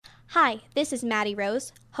Hi, this is Maddie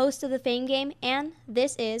Rose, host of the Fame Game, and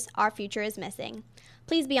this is Our Future is Missing.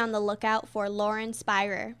 Please be on the lookout for Lauren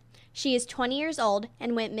Spirer. She is 20 years old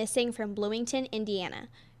and went missing from Bloomington, Indiana,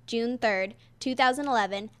 June 3rd,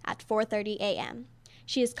 2011 at 4:30 a.m.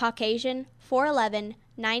 She is Caucasian, 4'11",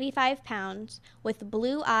 95 pounds, with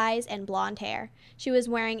blue eyes and blonde hair. She was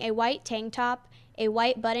wearing a white tank top, a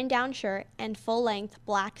white button-down shirt, and full-length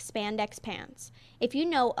black spandex pants. If you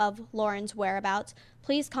know of Lauren's whereabouts,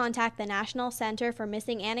 please contact the National Center for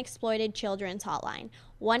Missing and Exploited Children's hotline,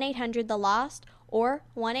 1-800-THE-LOST or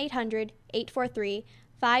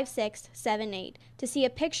 1-800-843-5678. To see a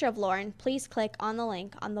picture of Lauren, please click on the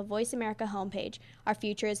link on the Voice America homepage, Our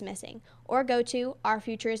Future is Missing, or go to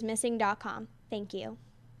ourfutureismissing.com. Thank you.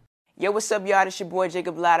 Yo, what's up, y'all? It's your boy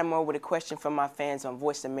Jacob Lattimore with a question from my fans on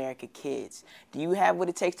Voice America Kids. Do you have what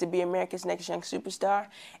it takes to be America's next young superstar?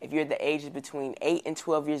 If you're the ages between 8 and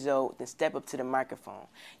 12 years old, then step up to the microphone.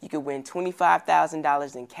 You could win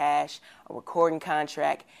 $25,000 in cash, a recording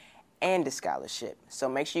contract, and a scholarship. So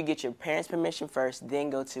make sure you get your parents' permission first, then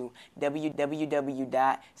go to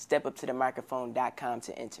www.stepuptothemicrophone.com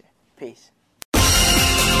to enter. Peace.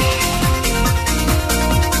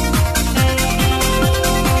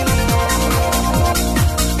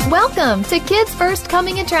 Welcome to Kids First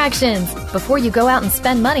Coming Attractions. Before you go out and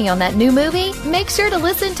spend money on that new movie, make sure to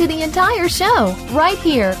listen to the entire show right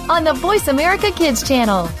here on the Voice America Kids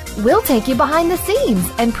channel. We'll take you behind the scenes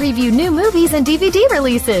and preview new movies and DVD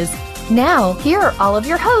releases. Now, here are all of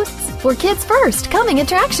your hosts for Kids First Coming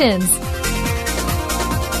Attractions.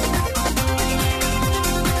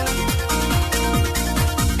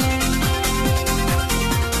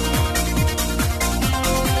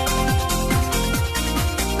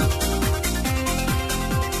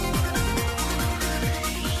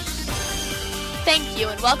 Thank you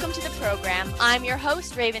and welcome to the program. I'm your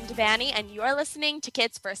host, Raven Devanney, and you're listening to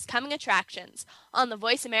Kids First Coming Attractions on the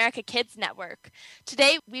Voice America Kids Network.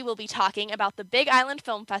 Today, we will be talking about the Big Island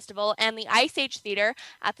Film Festival and the Ice Age Theater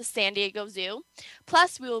at the San Diego Zoo.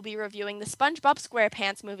 Plus, we will be reviewing the SpongeBob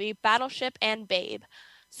SquarePants movie, Battleship and Babe.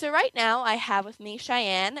 So right now, I have with me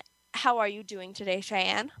Cheyenne. How are you doing today,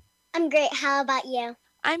 Cheyenne? I'm great. How about you?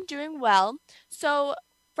 I'm doing well. So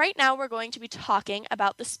right now, we're going to be talking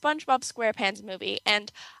about the SpongeBob SquarePants movie,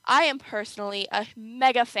 and I am personally a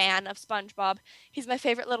mega fan of SpongeBob. He's my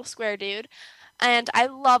favorite little square dude, and I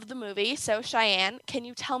love the movie. So, Cheyenne, can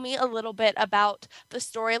you tell me a little bit about the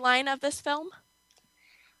storyline of this film?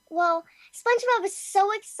 Well, SpongeBob is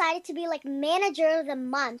so excited to be like manager of the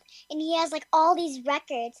month, and he has like all these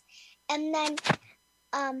records, and then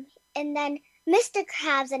Mr.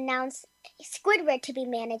 Krabs announced Squidward to be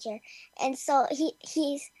manager, and so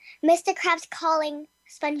he's Mr. Krabs calling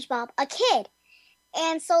SpongeBob a kid,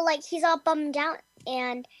 and so like he's all bummed out,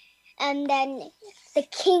 and then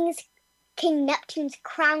King Neptune's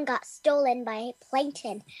crown got stolen by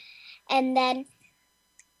Plankton, and then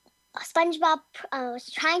SpongeBob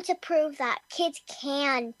was trying to prove that kids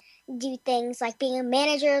can do things like being a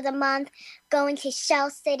manager of the month, going to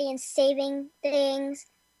Shell City and saving things.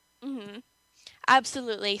 Mm-hmm.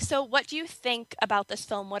 Absolutely. So what do you think about this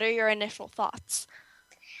film? What are your initial thoughts?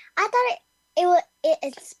 I thought it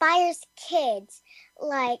inspires kids.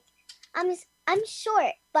 Like, I'm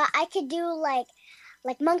short, but I could do like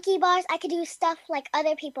monkey bars. I could do stuff like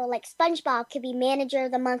other people. Like SpongeBob could be manager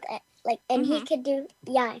of the month, and he could do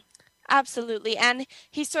Absolutely. And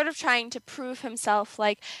he's sort of trying to prove himself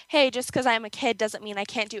like, hey, just because I'm a kid doesn't mean I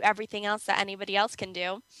can't do everything else that anybody else can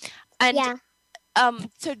do. And yeah.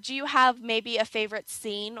 So do you have maybe a favorite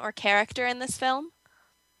scene or character in this film?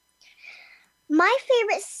 My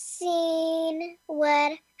favorite scene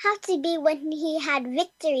would have to be when he had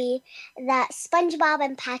victory, that SpongeBob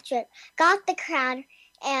and Patrick got the crown,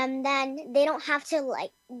 and then they don't have to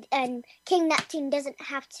and King Neptune doesn't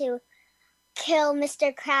have to kill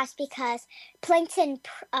Mr. Krabs because Plankton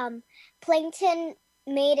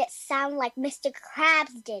made it sound like Mr.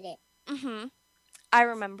 Krabs did it. Mm-hmm. I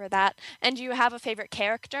remember that. And do you have a favorite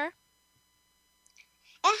character?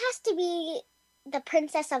 It has to be the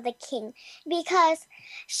Princess of the King, because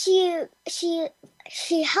she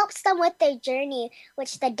helps them with their journey,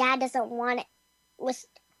 which the dad doesn't want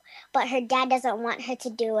but her dad doesn't want her to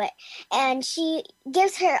do it. And she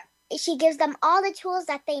gives them all the tools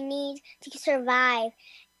that they need to survive,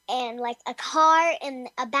 and like a car and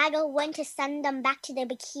a bag of wind to send them back to the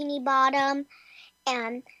Bikini Bottom,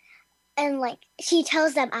 and like she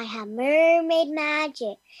tells them, I have mermaid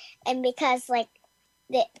magic. And because like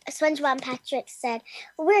the SpongeBob and Patrick said,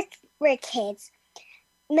 we're kids,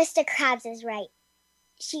 Mr. Krabs is right.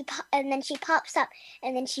 and then she pops up,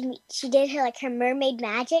 and then she did her like her mermaid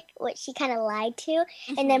magic, which she kind of lied to,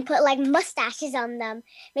 and then put like mustaches on them,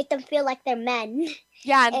 make them feel like they're men.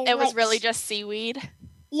 Yeah, and it was like, really just seaweed.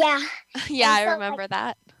 Yeah. Yeah, I so, remember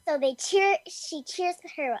that. So she cheers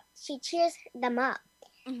them up.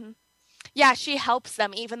 Mm-hmm. Yeah, she helps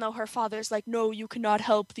them even though her father's like, no, you cannot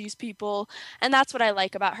help these people. And that's what I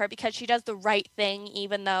like about her, because she does the right thing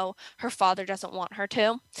even though her father doesn't want her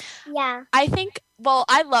to. Yeah. I think, well,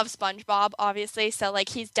 I love SpongeBob, obviously, so like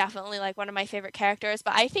he's definitely like one of my favorite characters,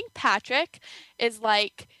 but I think Patrick is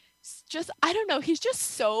like just, I don't know, he's just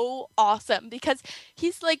so awesome because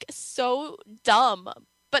he's like so dumb.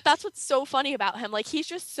 But that's what's so funny about him. Like he's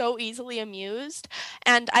just so easily amused,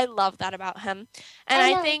 and I love that about him.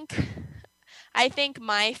 And I think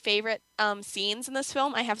my favorite scenes in this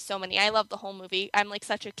film, I have so many. I love the whole movie. I'm like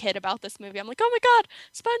such a kid about this movie. I'm like, oh my God,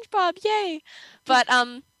 SpongeBob, yay! But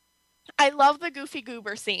I love the Goofy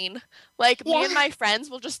Goober scene. Like me and my friends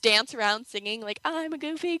will just dance around singing like, I'm a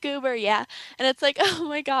Goofy Goober, yeah. And it's like, oh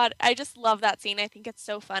my God, I just love that scene. I think it's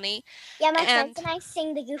so funny. Yeah, my friends and I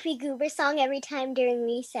sing the Goofy Goober song every time during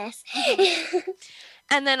recess.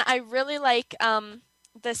 And then I really like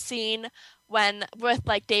the scene with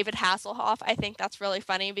like David Hasselhoff. I think that's really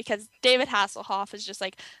funny because David Hasselhoff is just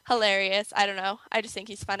like hilarious. I don't know. I just think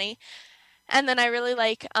he's funny. And then I really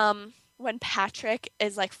like when Patrick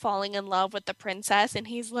is like falling in love with the princess and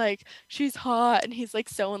he's like, she's hot, and he's like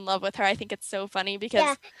so in love with her. I think it's so funny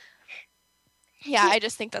because I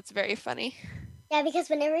just think that's very funny. Yeah, because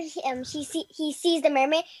whenever he sees the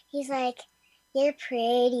mermaid, he's like, you're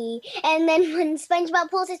pretty. And then when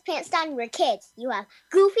SpongeBob pulls his pants down, we're kids. You have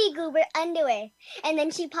Goofy Goober underwear. And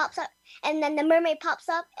then she pops up, and then the mermaid pops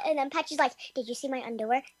up, and then Patrick's like, did you see my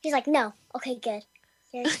underwear? He's like, no. Okay, good.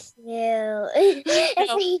 You're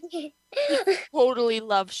cute. Totally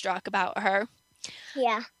love struck about her.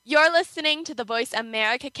 Yeah. You're listening to the Voice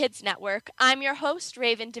America Kids Network. I'm your host,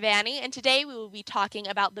 Raven Devanney, and today we will be talking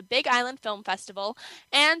about the Big Island Film Festival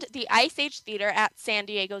and the Ice Age Theater at San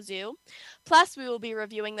Diego Zoo. Plus, we will be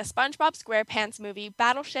reviewing the SpongeBob SquarePants movie,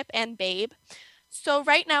 Battleship and Babe. So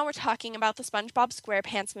right now we're talking about the SpongeBob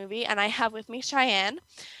SquarePants movie, and I have with me Cheyenne.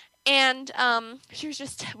 And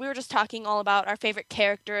we were just talking all about our favorite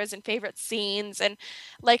characters and favorite scenes. And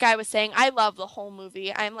like I was saying, I love the whole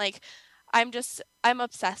movie. I'm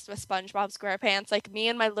obsessed with SpongeBob SquarePants. Like me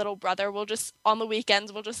and my little brother will just, on the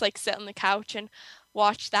weekends, we'll just like sit on the couch and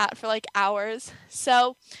watch that for like hours.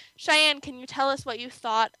 So Cheyenne, can you tell us what you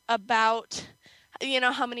thought about,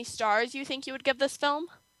 how many stars you think you would give this film?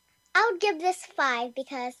 I would give this 5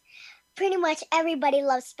 because pretty much everybody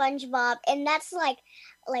loves SpongeBob, and that's like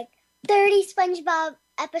 30 SpongeBob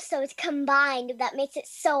episodes combined that makes it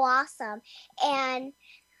so awesome. And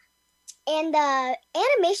the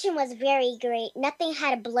animation was very great. Nothing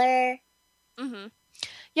had a blur. Mm-hmm.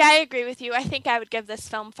 Yeah, I agree with you. I think I would give this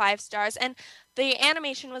film 5 stars. And the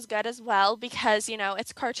animation was good as well because,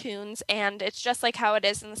 it's cartoons and it's just like how it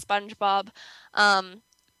is in the SpongeBob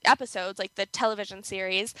episodes, like the television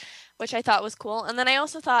series, which I thought was cool. And then I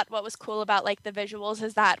also thought what was cool about like the visuals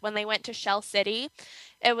is that when they went to Shell City,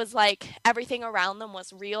 it was like everything around them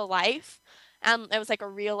was real life. And it was like a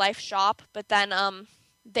real life shop, but then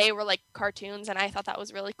they were like cartoons, and I thought that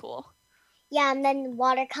was really cool. Yeah, and then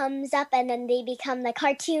water comes up, and then they become the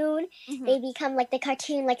cartoon. Mm-hmm. They become like the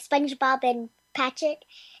cartoon, like SpongeBob and Patrick,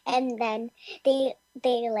 and then they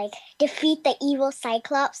like defeat the evil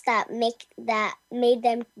Cyclops that made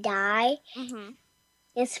them die. Mm-hmm.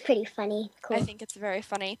 It's pretty funny. Cool. I think it's very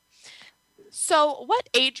funny. So, what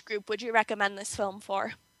age group would you recommend this film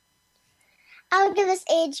for? I would give this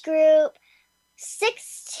age group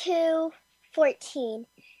 6 to 14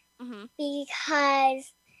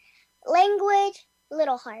 because language, a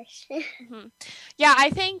little harsh. Yeah, I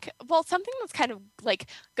think, something that's kind of like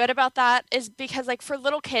good about that is because like for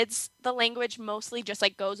little kids, the language mostly just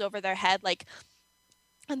like goes over their head, like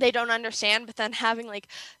they don't understand, but then having like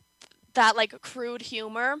that like crude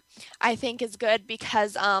humor, I think is good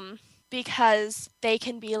because they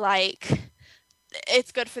can be like,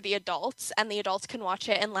 it's good for the adults, and the adults can watch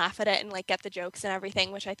it and laugh at it and like get the jokes and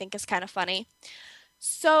everything, which I think is kind of funny.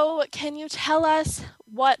 So, can you tell us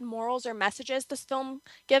what morals or messages this film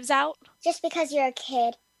gives out? Just because you're a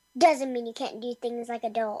kid doesn't mean you can't do things like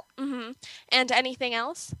adult. Mm-hmm. And anything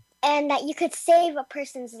else? And that you could save a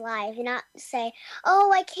person's life. You not say,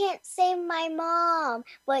 oh, I can't save my mom.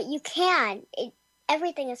 But you can.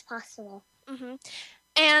 Everything is possible. Mm-hmm.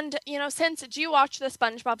 And, do you watch the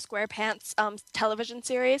SpongeBob SquarePants television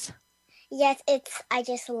series? Yes, I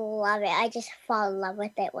just love it. I just fall in love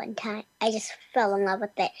with it one time. I just fell in love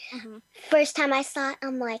with it. Mm-hmm. First time I saw it,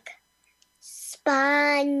 I'm like,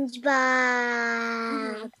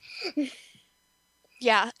 SpongeBob.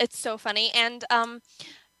 Yeah, it's so funny. And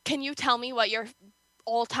can you tell me what your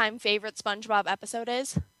all-time favorite SpongeBob episode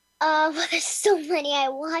is? There's so many I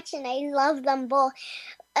watch, and I love them both.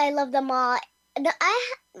 I love them all. I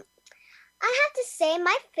have to say,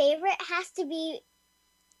 my favorite has to be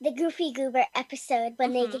the Goofy Goober episode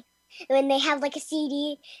when they have like a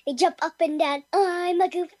CD, they jump up and down. I'm a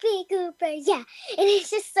Goofy Goober, yeah, and it's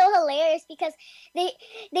just so hilarious because they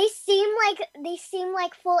seem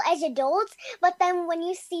like full-edged adults, but then when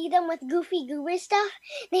you see them with Goofy Goober stuff,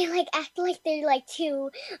 they like act like they're like two.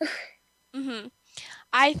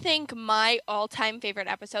 I think my all-time favorite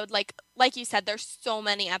episode, like you said, there's so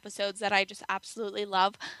many episodes that I just absolutely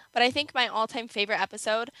love, but I think my all-time favorite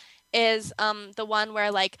episode is the one where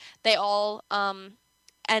like they all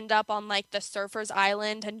end up on like the Surfers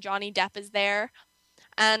Island and Johnny Depp is there.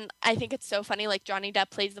 And I think it's so funny, like Johnny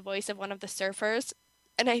Depp plays the voice of one of the surfers.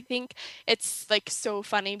 And I think it's like so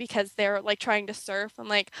funny because they're like trying to surf and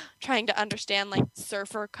like trying to understand like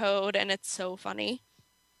surfer code, and it's so funny.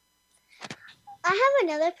 I have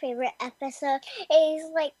another favorite episode.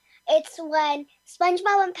 It's when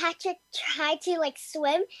SpongeBob and Patrick try to like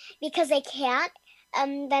swim because they can't.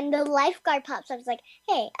 Then the lifeguard pops up. It's like,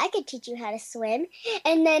 hey, I could teach you how to swim.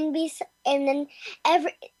 And then in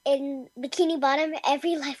Bikini Bottom,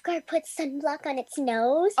 every lifeguard puts sunblock on its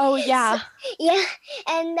nose. Oh yeah, so, yeah.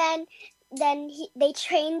 And then they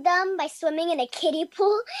train them by swimming in a kiddie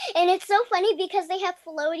pool, and it's so funny because they have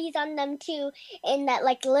floaties on them too, in that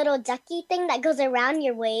like little ducky thing that goes around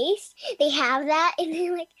your waist. They have that, and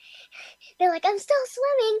they're like, I'm still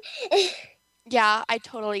swimming. Yeah, I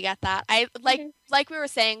totally get that. I like we were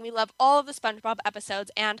saying, we love all of the SpongeBob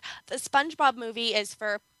episodes, and the SpongeBob movie is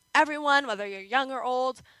for everyone, whether you're young or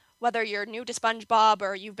old, whether you're new to SpongeBob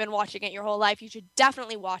or you've been watching it your whole life. You should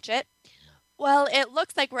definitely watch it. Well, it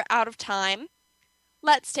looks like we're out of time.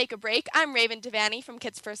 Let's take a break. I'm Raven Devaney from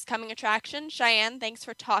Kids First Coming Attraction. Cheyenne, thanks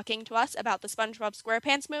for talking to us about the SpongeBob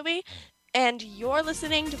SquarePants movie. And you're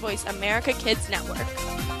listening to Voice America Kids Network.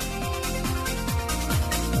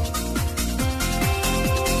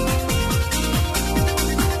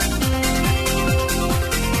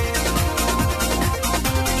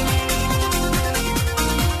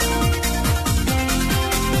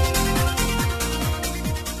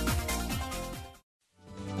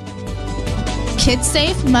 Kids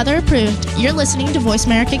safe, mother approved. You're listening to Voice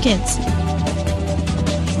America Kids.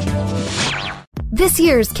 This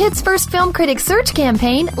year's Kids First Film Critics Search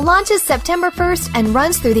campaign launches September 1st and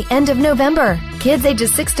runs through the end of November. Kids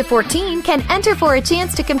ages 6 to 14 can enter for a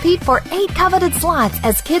chance to compete for 8 coveted slots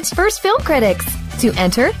as Kids First Film Critics. To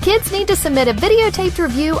enter, kids need to submit a videotaped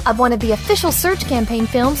review of one of the official search campaign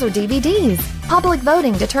films or DVDs. Public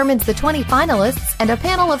voting determines the 20 finalists, and a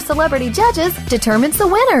panel of celebrity judges determines the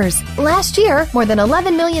winners. Last year, more than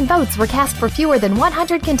 11 million votes were cast for fewer than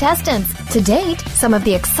 100 contestants. To date, some of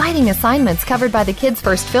the exciting assignments covered by the Kids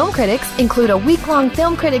First Film Critics include a week-long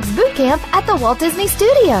Film Critics boot camp at the Walt Disney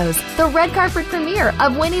Studios, the red carpet premiere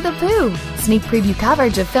of Winnie the Pooh, sneak preview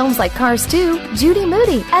coverage of films like Cars 2, Judy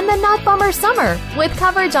Moody, and The Not Bummer Summer, with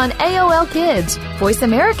coverage on AOL Kids, Voice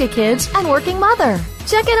America Kids, and Working Mother.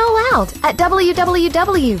 Check it all out at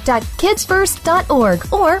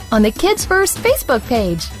www.kidsfirst.org or on the Kids First Facebook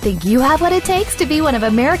page. Think you have what it takes to be one of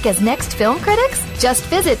America's next film critics? Just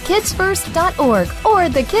visit kidsfirst.org or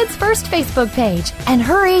the Kids First Facebook page. And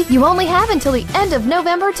hurry, you only have until the end of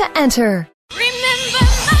November to enter.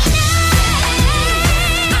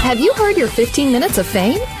 Have you heard your 15 minutes of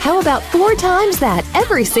fame? How about 4 times that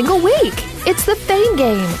every single week? It's the Fame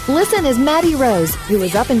Game. Listen as Maddie Rose, who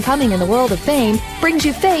is up and coming in the world of fame, brings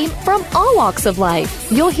you fame from all walks of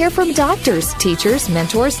life. You'll hear from doctors, teachers,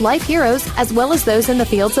 mentors, life heroes, as well as those in the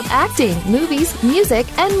fields of acting, movies, music,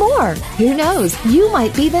 and more. Who knows? You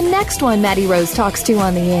might be the next one Maddie Rose talks to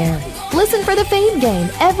on the air. Listen for the Fame Game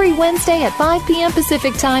every Wednesday at 5 p.m.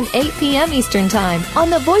 Pacific Time, 8 p.m. Eastern Time on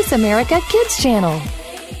the Voice America Kids channel.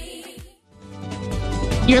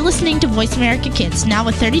 You're listening to Voice America Kids, now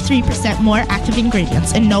with 33% more active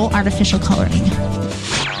ingredients and no artificial coloring.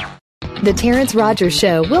 The Terrence Rogers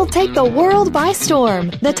Show will take the world by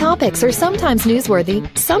storm. The topics are sometimes newsworthy,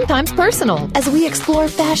 sometimes personal, as we explore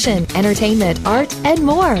fashion, entertainment, art, and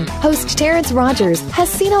more. Host Terrence Rogers has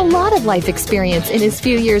seen a lot of life experience in his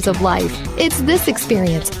few years of life. It's this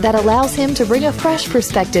experience that allows him to bring a fresh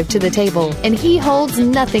perspective to the table, and he holds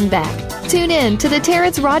nothing back. Tune in to The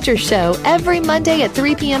Terrence Rogers Show every Monday at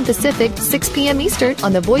 3 p.m. Pacific, 6 p.m. Eastern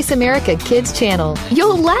on the Voice America Kids channel.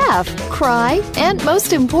 You'll laugh, cry, and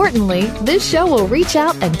most importantly, this show will reach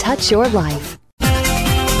out and touch your life.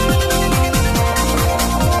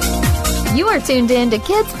 You are tuned in to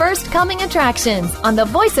Kids First Coming Attractions on the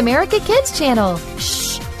Voice America Kids channel.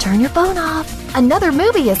 Shh, turn your phone off. Another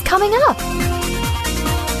movie is coming up.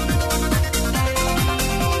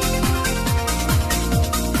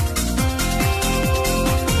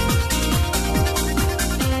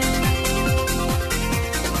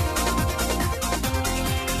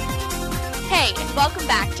 Hey, welcome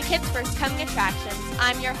back to Kids First Coming Attractions.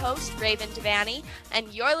 I'm your host, Raven Devanney,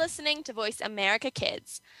 and you're listening to Voice America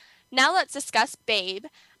Kids. Now let's discuss Babe,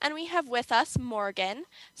 and we have with us Morgan.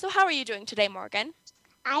 So how are you doing today, Morgan?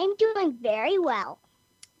 I'm doing very well.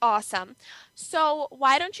 Awesome. So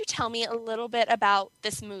why don't you tell me a little bit about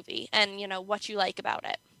this movie and, what you like about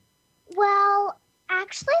it? Well,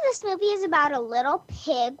 actually, this movie is about a little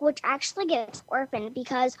pig which actually gets orphaned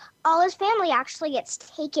because all his family actually gets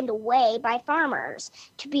taken away by farmers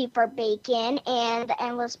to be for bacon and the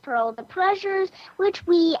endless pearl of pleasures, which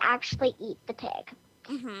we actually eat the pig.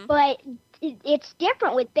 Mm-hmm. But it's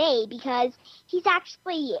different with Babe because he's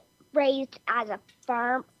actually raised as a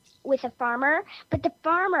with a farmer, but the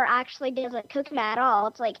farmer actually doesn't cook him at all.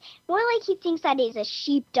 It's like more like he thinks that he's a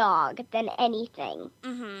sheepdog than anything.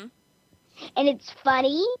 Mm-hmm. And it's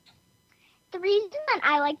funny. The reason that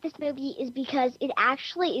I like this movie is because it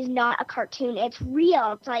actually is not a cartoon. It's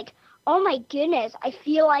real. It's like, oh my goodness, I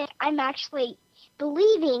feel like I'm actually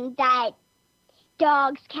believing that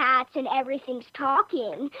dogs, cats, and everything's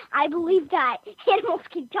talking. I believe that animals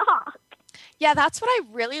can talk. Yeah, that's what I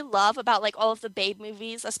really love about all of the Babe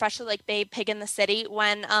movies, especially Babe Pig in the City,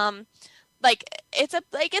 when it's an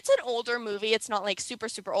older movie. It's not super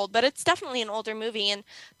super old, but it's definitely an older movie, and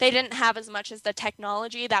they didn't have as much as the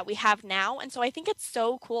technology that we have now. And so I think it's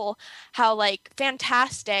so cool how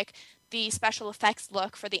fantastic the special effects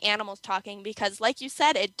look for the animals talking, because like you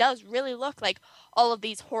said, it does really look like all of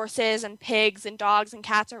these horses and pigs and dogs and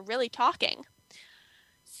cats are really talking.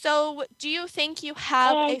 So, do you think you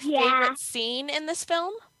have a favorite scene in this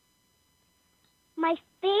film? My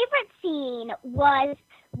favorite scene was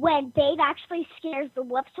when Babe actually scares the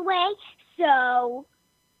wolves away, so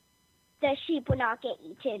the sheep would not get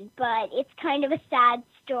eaten. But it's kind of a sad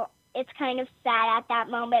story. It's kind of sad at that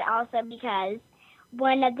moment also because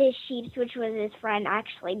one of the sheep, which was his friend,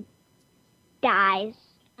 actually dies.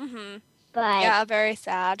 Mm-hmm. But yeah, very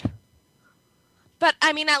sad. But,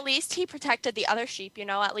 I mean, at least he protected the other sheep,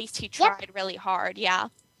 at least he tried really hard, yeah.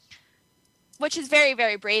 Which is very,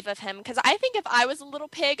 very brave of him, because I think if I was a little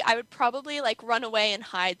pig, I would probably, run away and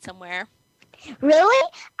hide somewhere. Really?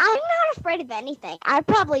 I'm not afraid of anything. I'd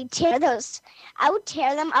probably tear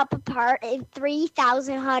them up apart in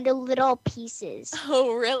 3,000 little pieces.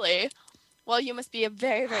 Oh, really? Well, you must be a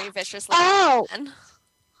very, very vicious little man.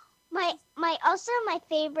 My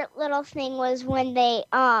favorite little thing was when they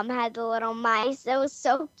had the little mice. That was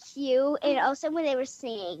so cute, and also when they were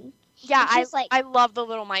singing. Yeah, I love the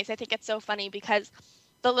little mice. I think it's so funny because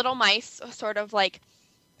the little mice sort of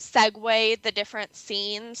segue the different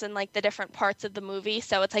scenes and the different parts of the movie,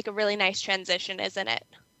 so it's a really nice transition, isn't it?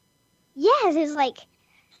 Yes, it's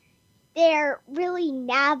they're really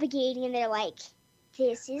navigating, and they're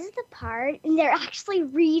this is the part, and they're actually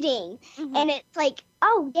reading, mm-hmm. and it's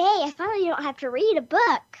oh yay, I finally don't have to read a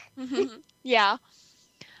book. Mm-hmm. Yeah.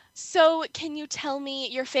 So can you tell me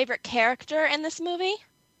your favorite character in this movie?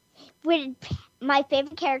 My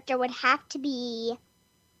favorite character would have to be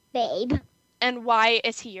Babe. And why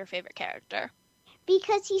is he your favorite character?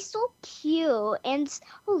 Because he's so cute and so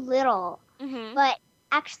little. Mm-hmm. But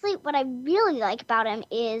actually what I really like about him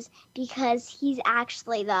is because he's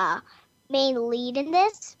actually the main lead in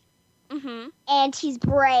this. Mm-hmm. And he's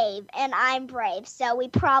brave, and I'm brave, so we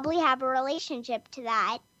probably have a relationship to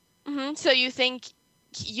that. Mm-hmm. So you think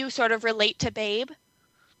you sort of relate to Babe?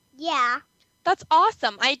 Yeah. That's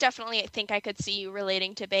awesome. I definitely think I could see you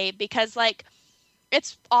relating to Babe because,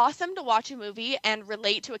 it's awesome to watch a movie and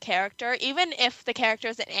relate to a character, even if the character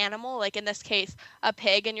is an animal, in this case, a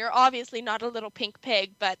pig, and you're obviously not a little pink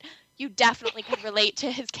pig, but you definitely could relate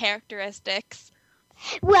to his characteristics.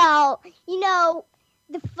 Well,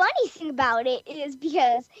 the funny thing about it is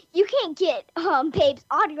because you can't get Babe's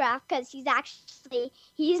autograph because he's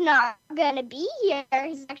not going to be here.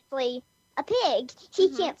 He's actually a pig. He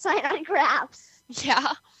Mm-hmm. can't sign autographs.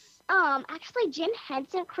 Yeah. Actually, Jim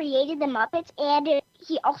Henson created the Muppets, and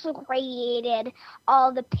he also created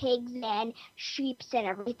all the pigs and sheeps and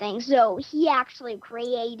everything. So he actually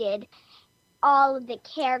created all of the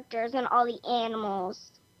characters and all the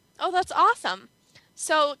animals. Oh, that's awesome.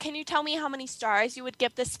 So, can you tell me how many stars you would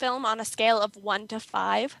give this film on a scale of 1 to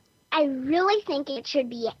 5? I really think it should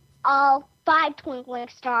be all 5 twinkling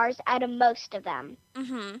stars out of most of them.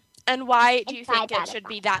 Mm-hmm. And why do you think it 5 out of should 5.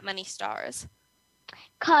 be that many stars?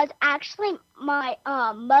 Because actually my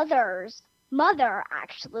mother's mother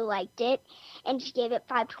actually liked it, and she gave it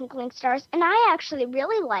 5 twinkling stars, and I actually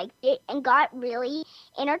really liked it and got really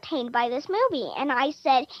entertained by this movie. And I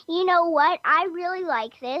said, you know what, I really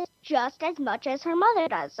like this just as much as her mother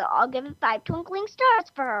does, so I'll give it 5 twinkling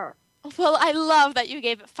stars for her. Well, I love that you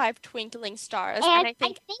gave it 5 twinkling stars. And I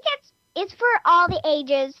think it's for all the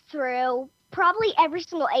ages through probably every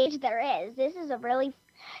single age there is. This is a really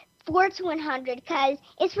 4 to 100 because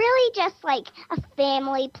it's really just like a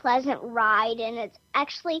family pleasant ride, and it's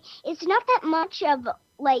not that much of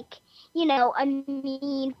like, you know, a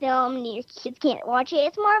mean film and your kids can't watch it.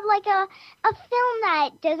 It's more of like a film that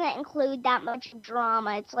doesn't include that much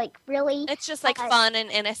drama. It's like really, it's just like fun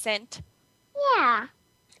and innocent. Yeah.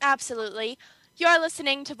 Absolutely. You're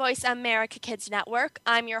listening to Voice America Kids Network.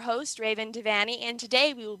 I'm your host, Raven Devanney, and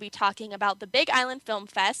today we will be talking about the Big Island Film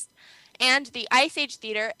Fest and the Ice Age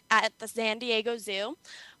Theater at the San Diego Zoo.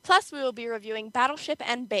 Plus, we will be reviewing Battleship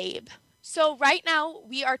and Babe. So right now,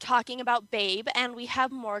 we are talking about Babe, and we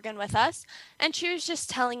have Morgan with us, and she was just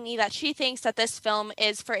telling me that she thinks that this film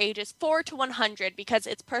is for ages 4 to 100 because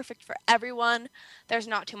it's perfect for everyone. There's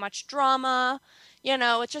not too much drama. You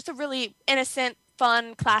know, it's just a really innocent,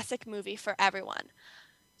 fun, classic movie for everyone.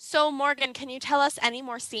 So, Morgan, can you tell us any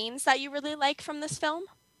more scenes that you really like from this film?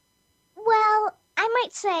 Well, I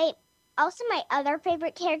might say also my other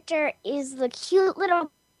favorite character is the cute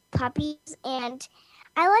little puppies, and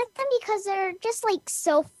I like them because they're just like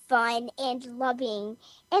so fun and loving,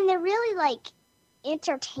 and they're really like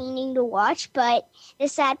entertaining to watch, but the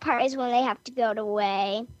sad part is when they have to go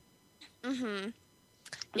away. Mhm.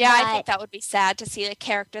 Yeah, I think that would be sad to see a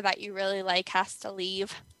character that you really like has to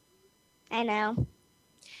leave. I know.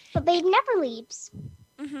 But Babe never leaves.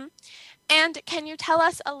 Mhm. And can you tell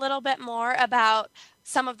us a little bit more about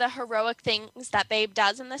some of the heroic things that Babe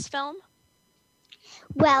does in this film?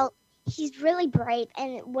 Well, he's really brave,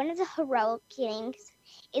 and one of the heroic things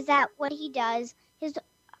is that what he does, his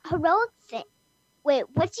heroic thing. Wait,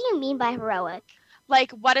 what do you mean by heroic?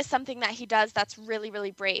 Like, what is something that he does that's really,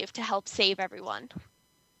 really brave to help save everyone?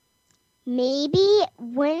 Maybe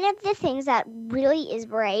one of the things that really is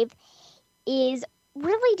brave is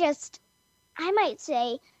really just, I might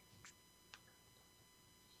say,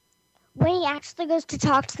 when he actually goes to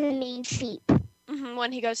talk to the main sheep. Mm-hmm,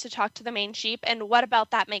 when he goes to talk to the main sheep. And what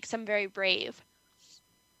about that makes him very brave?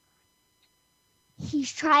 He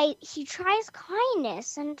tries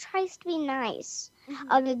kindness and tries to be nice,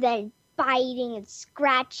 other than biting and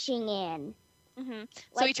scratching in. Mm-hmm.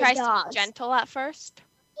 So he tries to be gentle at first?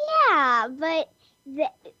 Yeah, but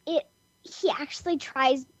he actually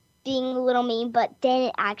tries being a little mean, but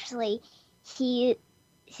then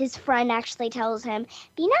his friend actually tells him,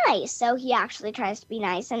 be nice. So he actually tries to be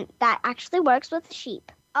nice, and that actually works with the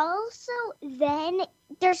sheep. Also, then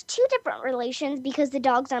there's 2 different relations because the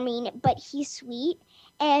dogs are mean, but he's sweet.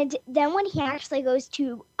 And then when he actually goes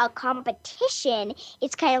to a competition,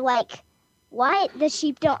 it's kind of like, what? The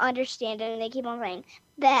sheep don't understand it, and they keep on saying,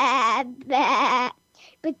 bah, bah.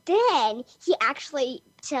 But then he actually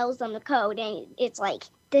tells them the code, and it's like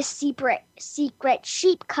the secret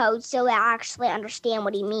sheep code, so they actually understand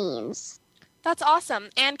what he means. That's awesome.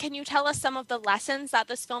 And can you tell us some of the lessons that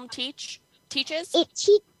this film teaches?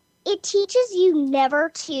 It teaches you never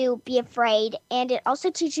to be afraid, and it also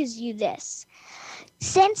teaches you this.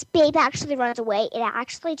 Since Babe actually runs away, it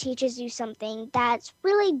actually teaches you something that's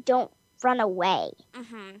really don't run away.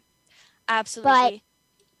 Mm-hmm. Absolutely.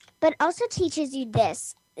 But also teaches you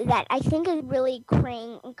this, that I think is really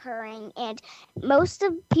occurring, and most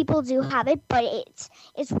of people do have it, but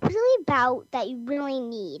it's really about that you really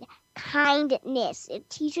need kindness. It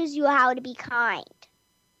teaches you how to be kind.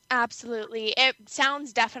 Absolutely. It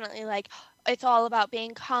sounds definitely like it's all about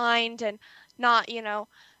being kind and not,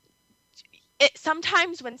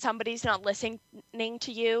 sometimes when somebody's not listening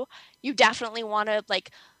to you, you definitely want to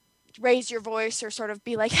like raise your voice or sort of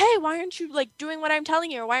be like, hey, why aren't you like doing what I'm telling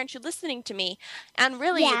you, or why aren't you listening to me? And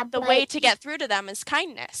really the way to get through to them is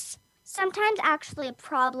kindness. Sometimes actually a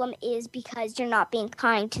problem is because you're not being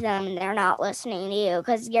kind to them and they're not listening to you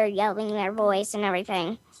because you're yelling their voice and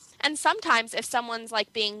everything. And sometimes if someone's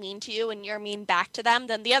like being mean to you and you're mean back to them,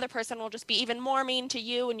 then the other person will just be even more mean to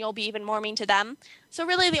you and you'll be even more mean to them. So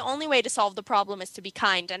really the only way to solve the problem is to be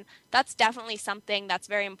kind. And that's definitely something that's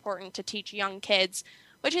very important to teach young kids,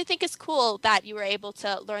 which I think is cool that you were able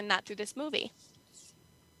to learn that through this movie.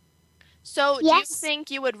 So do you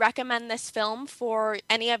think you would recommend this film for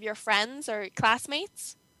any of your friends or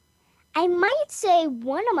classmates? I might say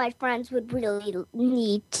one of my friends would really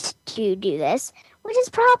need to do this, which is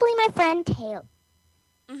probably my friend Taylor.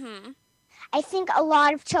 Mm-hmm. I think a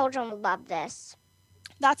lot of children would love this.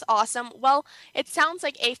 That's awesome. Well, it sounds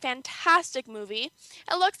like a fantastic movie.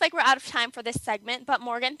 It looks like we're out of time for this segment, but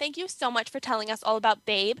Morgan, thank you so much for telling us all about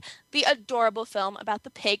Babe, the adorable film about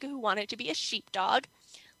the pig who wanted to be a sheepdog.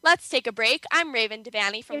 Let's take a break. I'm Raven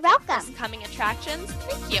Devanney from You're welcome. Kids Coming Attractions.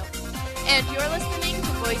 Thank you. And you're listening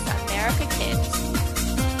to Voice America Kids.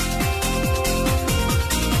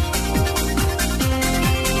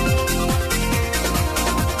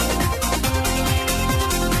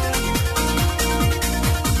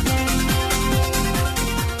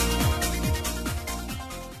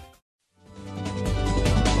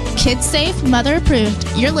 Kids safe, mother approved.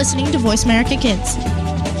 You're listening to Voice America Kids.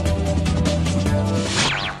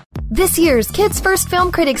 This year's Kids First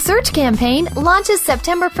Film Critics Search campaign launches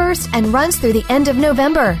September 1st and runs through the end of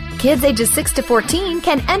November. Kids ages 6 to 14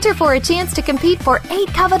 can enter for a chance to compete for 8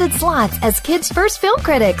 coveted slots as Kids First Film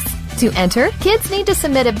Critics. To enter, kids need to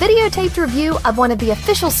submit a videotaped review of one of the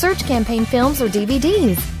official search campaign films or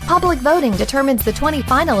DVDs. Public voting determines the 20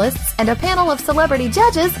 finalists, and a panel of celebrity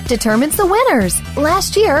judges determines the winners.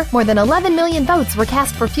 Last year, more than 11 million votes were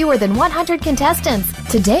cast for fewer than 100 contestants.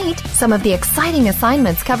 To date, some of the exciting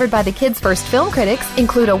assignments covered by the Kids First Film Critics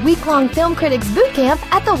include a week-long film critics boot camp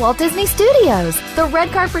at the Walt Disney Studios, the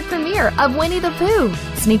red carpet premiere of Winnie the Pooh,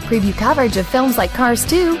 sneak preview coverage of films like Cars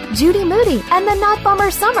 2, Judy Moody, and The Not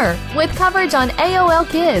Bummer Summer, with coverage on AOL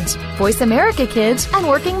Kids, Voice America Kids, and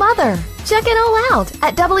Working Mother. Check it all out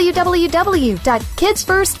at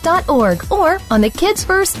www.kidsfirst.org or on the Kids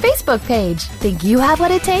First Facebook page. Think you have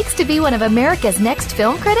what it takes to be one of America's next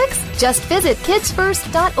film critics? Just visit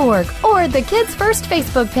kidsfirst.org or the Kids First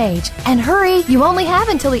Facebook page. And hurry, you only have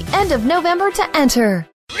until the end of November to enter.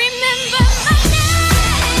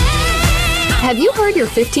 Have you heard your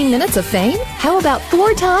 15 minutes of fame? How about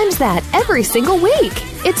 4 times that every single week?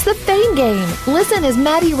 It's the Fame Game. Listen as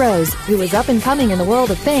Maddie Rose, who is up and coming in the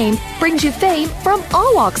world of fame, brings you fame from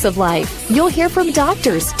all walks of life. You'll hear from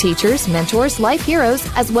doctors, teachers, mentors, life heroes,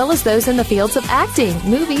 as well as those in the fields of acting,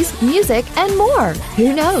 movies, music, and more.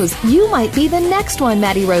 Who knows? You might be the next one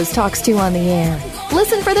Maddie Rose talks to on the air.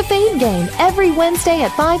 Listen for the Fame Game every Wednesday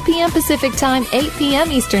at 5 p.m. Pacific Time, 8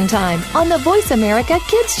 p.m. Eastern Time on the Voice America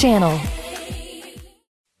Kids channel.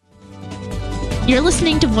 You're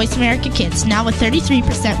listening to Voice America Kids, now with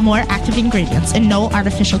 33% more active ingredients and no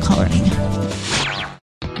artificial coloring.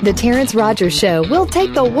 The Terrence Rogers Show will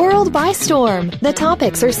take the world by storm. The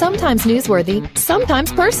topics are sometimes newsworthy,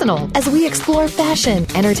 sometimes personal, as we explore fashion,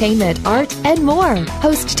 entertainment, art, and more.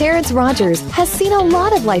 Host Terrence Rogers has seen a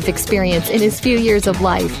lot of life experience in his few years of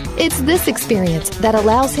life. It's this experience that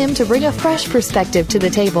allows him to bring a fresh perspective to the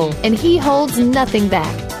table, and he holds nothing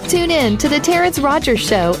back. Tune in to The Terrence Rogers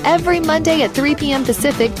Show every Monday at 3 p.m.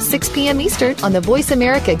 Pacific, 6 p.m. Eastern on the Voice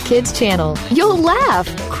America Kids channel. You'll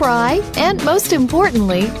laugh, cry, and most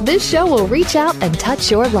importantly, this show will reach out and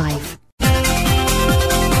touch your life.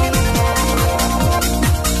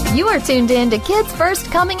 You are tuned in to Kids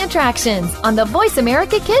First Coming Attractions on the Voice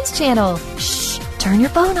America Kids channel. Shh, turn your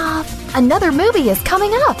phone off. Another movie is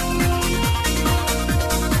coming up.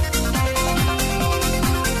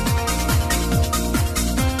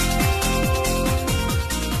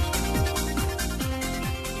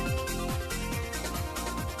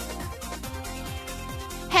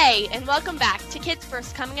 Hey, and welcome back to Kids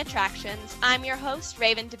First Coming Attractions. I'm your host,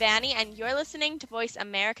 Raven Devanney, and you're listening to Voice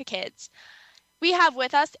America Kids. We have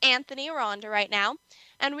with us Anthony Aranda right now,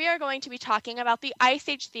 and we are going to be talking about the Ice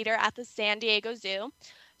Age Theater at the San Diego Zoo.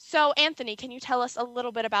 So, Anthony, can you tell us a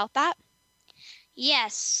little bit about that?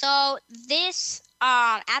 Yes, so this,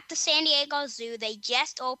 at the San Diego Zoo, they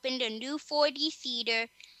just opened a new 4D theater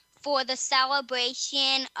for the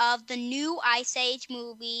celebration of the new Ice Age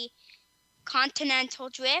movie, Continental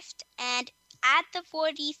Drift, and at the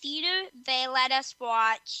 4D theater, they let us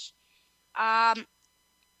watch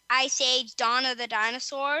Ice Age Dawn of the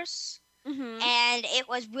Dinosaurs, and it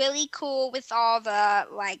was really cool with all the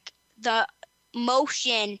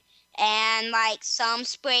motion, and some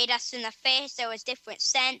sprayed us in the face. There was different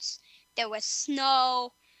scents. There was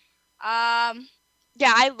snow. Yeah,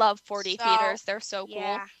 I love 4D theaters. They're so cool.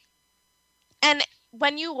 Yeah. And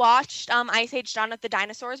when you watched Ice Age Dawn of the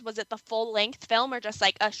Dinosaurs, was it the full-length film or just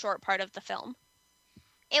a short part of the film?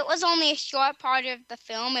 It was only a short part of the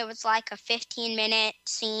film. It was like a 15-minute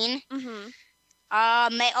scene.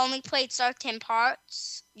 They only played certain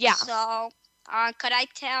parts. Yeah. So, could I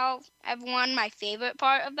tell everyone my favorite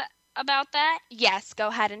part about that? Yes, go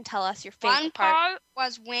ahead and tell us your favorite One part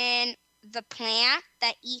was when the plant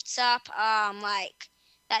that eats up,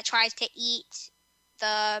 that tries to eat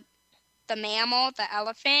the mammal, the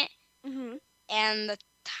elephant, and the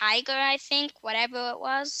tiger, I think, whatever it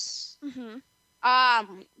was.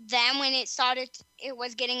 Then when it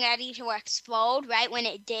was getting ready to explode. Right when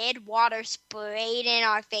it did, water sprayed in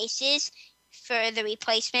our faces for the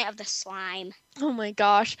replacement of the slime. Oh my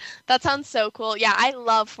gosh, that sounds so cool. Yeah, I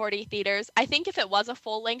love 4D theaters. I think if it was a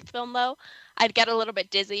full-length film though, I'd get a little bit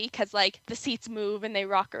dizzy because like the seats move and they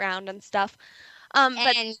rock around and stuff. But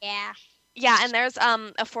And yeah. yeah, and there's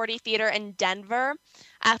a 4D theater in Denver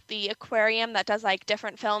at the aquarium that does like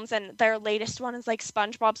different films, and their latest one is like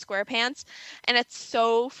SpongeBob SquarePants, and it's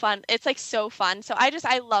so fun. It's like so fun. So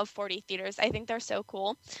I love 4D theaters. I think they're so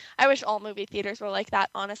cool. I wish all movie theaters were like that,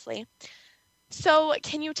 honestly. So,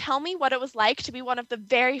 can you tell me what it was like to be one of the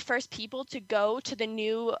very first people to go to the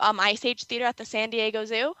new Ice Age theater at the San Diego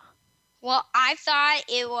Zoo? Well, I thought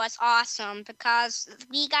it was awesome because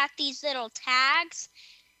we got these little tags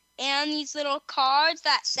and these little cards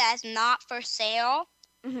that says not for sale.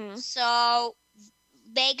 Mm-hmm. So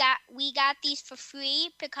we got these for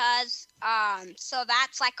free because so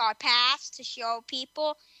that's like our pass to show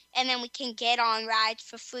people, and then we can get on rides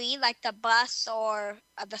for free like the bus or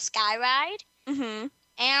the sky ride. Mm-hmm.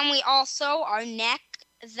 And we also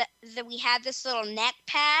we had this little neck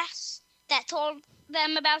pass that told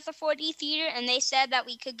them about the 4D theater, and they said that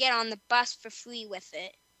we could get on the bus for free with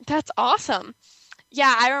it. That's awesome.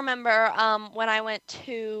 Yeah, I remember when I went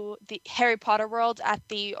to the Harry Potter World at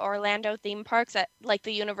the Orlando theme parks, at like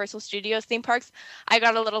the Universal Studios theme parks. I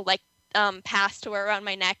got a little like pass to wear around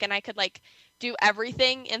my neck, and I could like do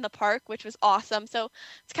everything in the park, which was awesome. So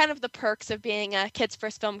it's kind of the perks of being a Kids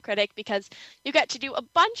First Film Critic, because you get to do a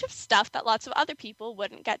bunch of stuff that lots of other people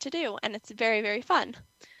wouldn't get to do, and it's very, very fun.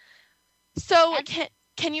 So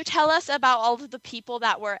can you tell us about all of the people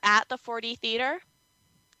that were at the 4D theater?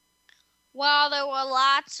 Well, there were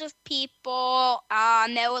lots of people.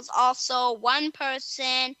 There was also one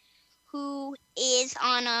person who is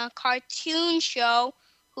on a cartoon show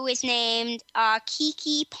who is named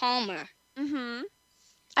Kiki Palmer. Mm-hmm.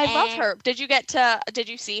 I love her. Did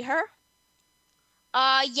you see her?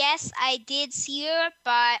 Yes, I did see her,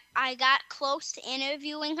 but I got close to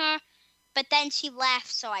interviewing her, but then she left,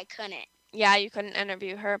 so I couldn't. Yeah, you couldn't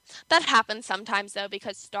interview her. That happens sometimes though,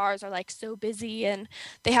 because stars are like so busy and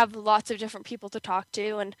they have lots of different people to talk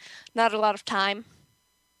to and not a lot of time.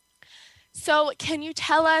 So, can you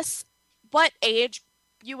tell us what age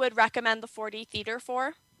you would recommend the 4D theater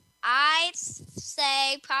for? I'd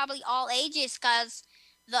say probably all ages because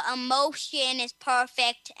the emotion is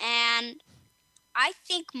perfect, and I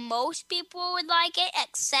think most people would like it,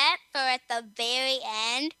 except for at the very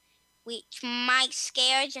end, which might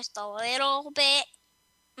scare just a little bit.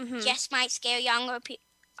 Mm-hmm. Just might scare younger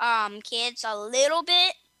kids a little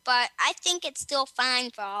bit, but I think it's still fine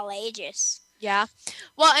for all ages. Yeah.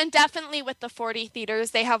 Well, and definitely with the 4D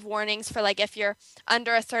theaters, they have warnings for like if you're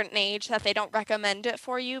under a certain age that they don't recommend it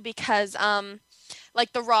for you because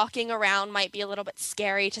like the rocking around might be a little bit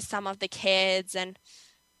scary to some of the kids, and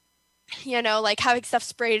like having stuff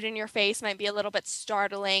sprayed in your face might be a little bit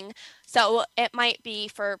startling. So it might be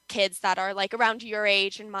for kids that are like around your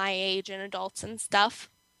age and my age and adults and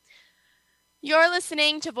stuff. You're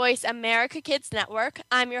listening to Voice America Kids Network.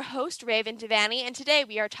 I'm your host, Raven Devanney, and today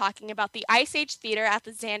we are talking about the Ice Age Theater at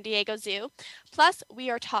the San Diego Zoo. Plus,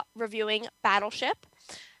 we are reviewing Battleship.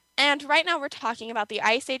 And right now we're talking about the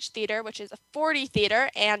Ice Age Theater, which is a 4D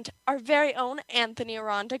theater, and our very own Anthony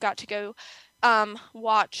Aranda got to go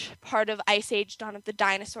watch part of Ice Age Dawn of the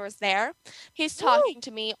Dinosaurs there. He's talking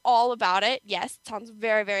to me all about it. Yes, it sounds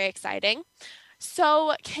very, very exciting.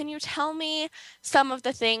 So, can you tell me some of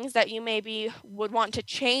the things that you maybe would want to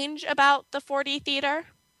change about the 4D theater?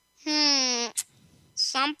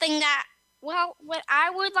 Something that, well, what I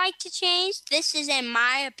would like to change, this is in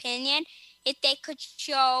my opinion, if they could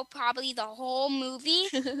show probably the whole movie.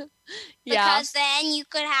 Yeah. Because then you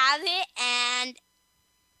could have it, and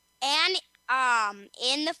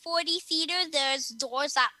in the 4D theater, there's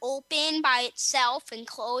doors that open by itself and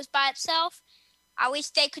close by itself. I wish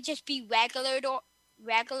they could just be regular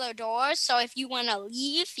doors. So if you want to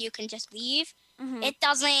leave, you can just leave. Mm-hmm. It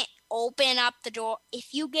doesn't open up the door.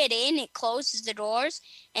 If you get in, it closes the doors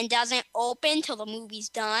and doesn't open till the movie's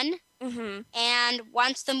done. Mm-hmm. And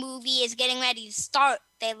once the movie is getting ready to start,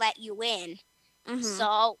 they let you in. Mm-hmm.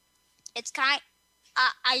 So it's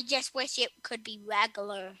I just wish it could be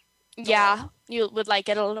regular. Yeah, you would like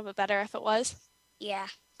it a little bit better if it was? Yeah.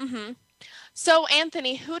 Mm-hmm. So,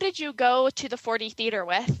 Anthony, who did you go to the 4D theater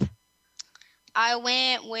with? I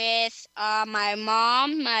went with my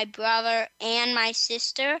mom, my brother, and my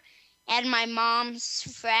sister, and my mom's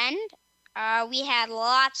friend. We had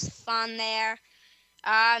lots of fun there.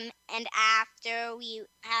 And after, we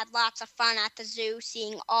had lots of fun at the zoo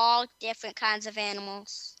seeing all different kinds of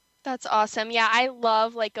animals. That's awesome. Yeah, I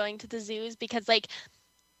love like going to the zoos because like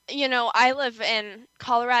I live in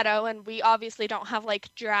Colorado and we obviously don't have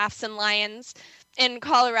like giraffes and lions in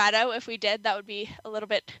Colorado. If we did, that would be a little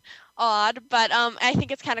bit odd, but I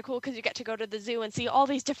think it's kind of cool because you get to go to the zoo and see all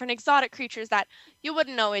these different exotic creatures that you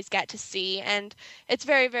wouldn't always get to see, and it's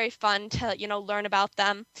very, very fun to, learn about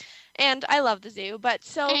them. And I love the zoo, but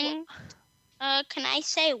so... can I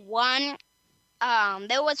say one?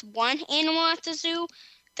 There was one animal at the zoo.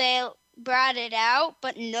 They brought it out,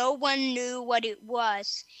 but no one knew what it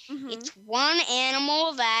was. Mm-hmm. It's one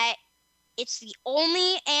animal it's the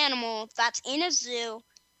only animal that's in a zoo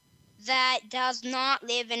that does not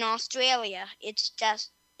live in Australia. It's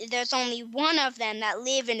just, there's only one of them that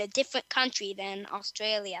live in a different country than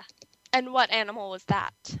Australia. And what animal was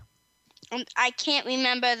that? I can't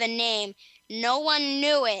remember the name. No one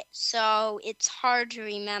knew it, so it's hard to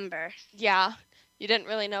remember. Yeah, you didn't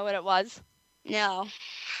really know what it was? No.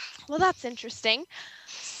 Well, that's interesting.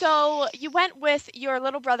 So you went with your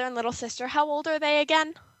little brother and little sister. How old are they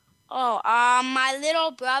again? Oh, my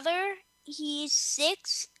little brother, he's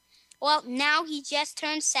 6. Well, now he just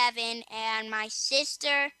turned 7, and my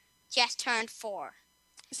sister just turned 4.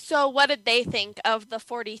 So what did they think of the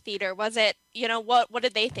 4D theater? Was it, what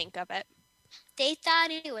did they think of it? They thought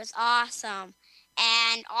it was awesome.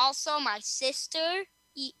 And also my sister,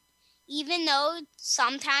 even though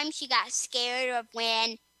sometimes she got scared of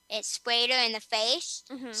when it sprayed her in the face,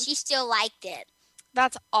 she still liked it.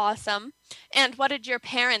 That's awesome. And what did your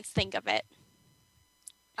parents think of it?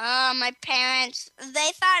 My parents, they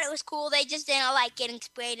thought it was cool. They just didn't like getting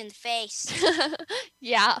sprayed in the face.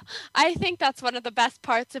 Yeah, I think that's one of the best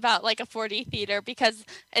parts about like a 4D theater, because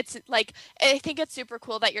it's like, I think it's super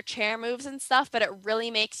cool that your chair moves and stuff, but it really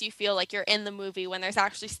makes you feel like you're in the movie when there's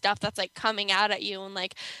actually stuff that's like coming out at you and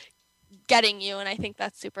like getting you, and I think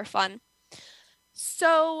that's super fun.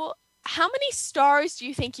 So how many stars do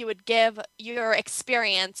you think you would give your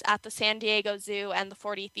experience at the San Diego Zoo and the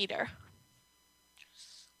 4D theater?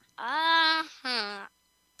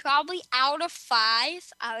 Probably out of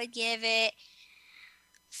 5, I would give it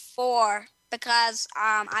 4 because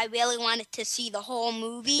I really wanted to see the whole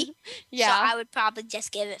movie. Yeah. So I would probably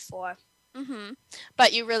just give it 4.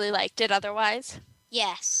 But you really liked it otherwise?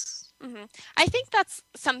 Yes. I think that's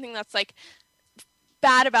something that's like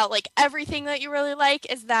bad about like everything that you really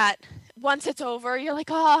like, is that once it's over, you're like,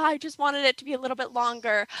 oh, I just wanted it to be a little bit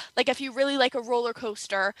longer. Like if you really like a roller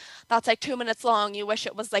coaster that's like 2 minutes long, you wish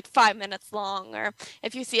it was like 5 minutes long. Or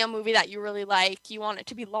if you see a movie that you really like, you want it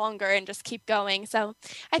to be longer and just keep going. So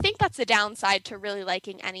I think that's the downside to really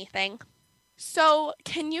liking anything. So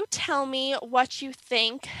can you tell me what you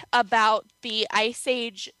think about the Ice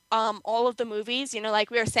Age, all of the movies?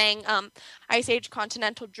 Like we were saying, Ice Age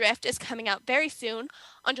Continental Drift is coming out very soon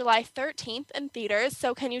on July 13th in theaters.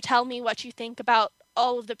 So can you tell me what you think about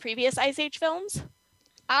all of the previous Ice Age films?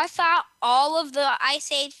 I thought all of the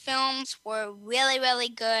Ice Age films were really, really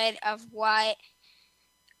good. Of what,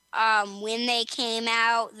 when they came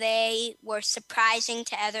out, they were surprising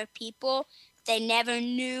to other people. They never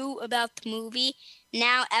knew about the movie.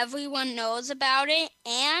 Now everyone knows about it.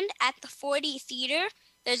 And at the 4D theater,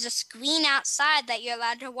 there's a screen outside that you're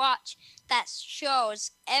allowed to watch that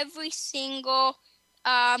shows every single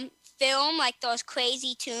film, like those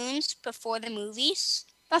crazy tunes before the movies.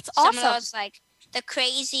 That's awesome. Some of those, like the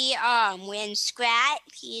crazy when Scrat,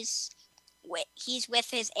 he's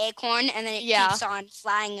with his acorn and then it keeps on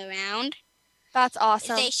flying around. That's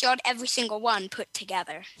awesome. They showed every single one put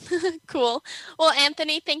together. Cool. Well,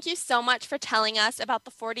 Anthony, thank you so much for telling us about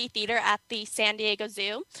the 4D theater at the San Diego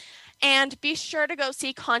Zoo. And be sure to go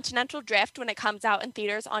see Continental Drift when it comes out in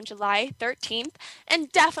theaters on July 13th. And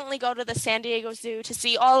definitely go to the San Diego Zoo to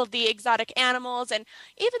see all of the exotic animals, and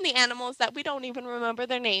even the animals that we don't even remember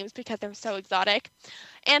their names because they're so exotic.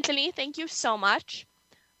 Anthony, thank you so much.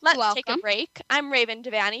 Let's take a break. I'm Raven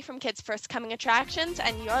Devanney from Kids First Coming Attractions,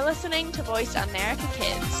 and you're listening to Voice America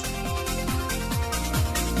Kids.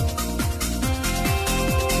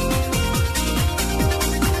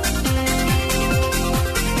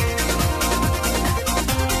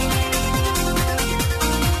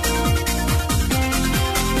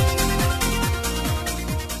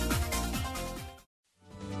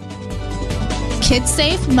 Kids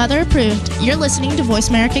safe, mother approved. You're listening to Voice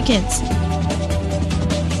America Kids.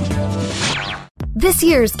 This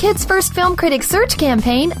year's Kids First Film Critics Search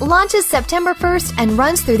campaign launches September 1st and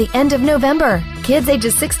runs through the end of November. Kids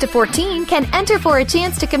ages 6 to 14 can enter for a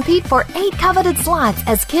chance to compete for 8 coveted slots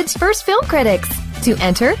as Kids First Film Critics. To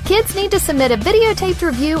enter, kids need to submit a videotaped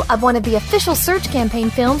review of one of the official search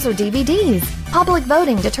campaign films or DVDs. Public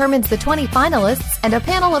voting determines the 20 finalists, and a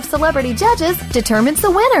panel of celebrity judges determines the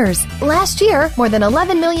winners. Last year, more than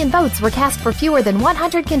 11 million votes were cast for fewer than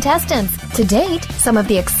 100 contestants. To date, some of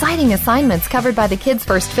the exciting assignments covered by the Kids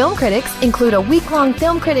First Film Critics include a week-long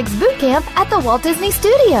Film Critics Boot Camp at the Walt Disney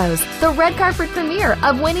Studios, the red carpet premiere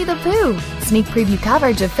of Winnie the Pooh, sneak preview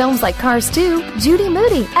coverage of films like Cars 2, Judy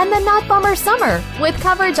Moody, and The Not Bummer Summer, with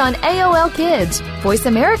coverage on AOL Kids, Voice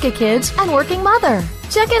America Kids, and Working Mother.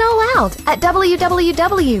 Check it all out at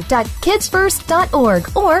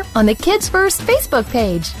www.kidsfirst.org or on the Kids First Facebook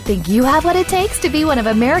page. Think you have what it takes to be one of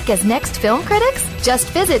America's next film critics? Just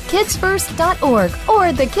visit kidsfirst.org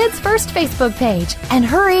or the Kids First Facebook page. And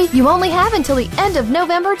hurry, you only have until the end of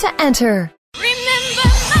November to enter.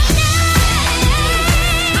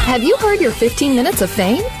 Have you heard your 15 minutes of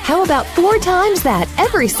fame? How about 4 times that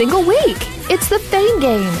every single week? It's the Fame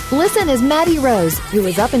Game. Listen as Maddie Rose, who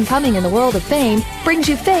is up and coming in the world of fame, brings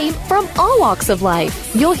you fame from all walks of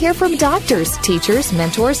life. You'll hear from doctors, teachers,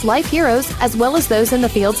 mentors, life heroes, as well as those in the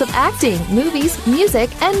fields of acting, movies, music,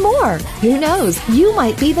 and more. Who knows? You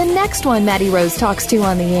might be the next one Maddie Rose talks to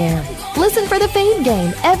on the air. Listen for the Fame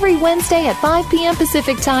Game every Wednesday at 5 p.m.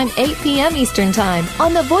 Pacific Time, 8 p.m. Eastern Time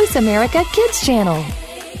on the Voice America Kids channel.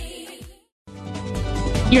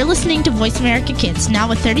 You're listening to Voice America Kids, now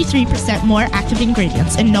with 33% more active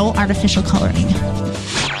ingredients and no artificial coloring.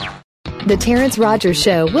 The Terrence Rogers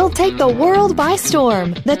Show will take the world by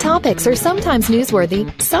storm. The topics are sometimes newsworthy,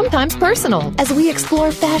 sometimes personal, as we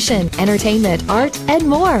explore fashion, entertainment, art, and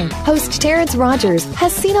more. Host Terrence Rogers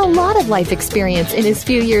has seen a lot of life experience in his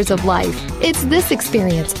few years of life. It's this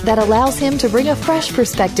experience that allows him to bring a fresh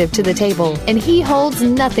perspective to the table, and he holds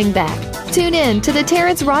nothing back. Tune in to The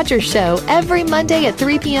Terrence Rogers Show every Monday at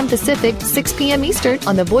 3 p.m. Pacific, 6 p.m. Eastern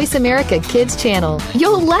on the Voice America Kids channel.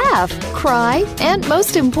 You'll laugh, cry, and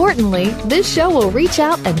most importantly, this show will reach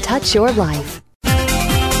out and touch your life.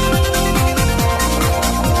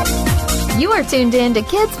 You are tuned in to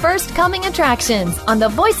Kids First Coming Attractions on the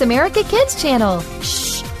Voice America Kids channel.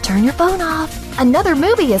 Shh, turn your phone off. Another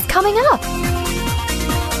movie is coming up.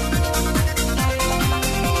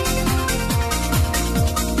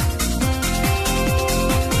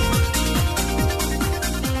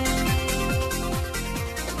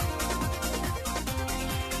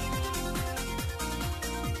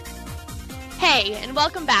 Hey, and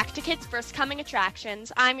welcome back to Kids First Coming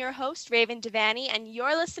Attractions. I'm your host, Raven Devanney, and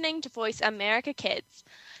you're listening to Voice America Kids.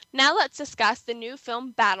 Now let's discuss the new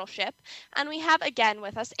film Battleship, and we have again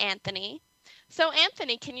with us Anthony. So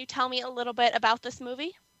Anthony, can you tell me a little bit about this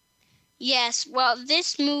movie? Yes, well,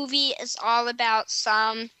 this movie is all about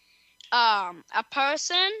a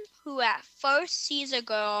person who at first sees a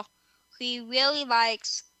girl who he really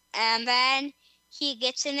likes, and then he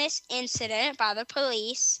gets in this incident by the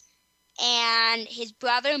police, and his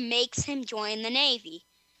brother makes him join the Navy.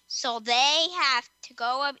 So they have to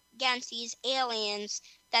go up against these aliens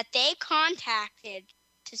that they contacted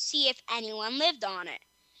to see if anyone lived on it.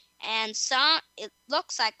 And it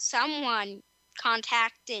looks like someone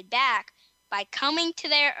contacted back by coming to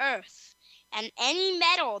their Earth. And any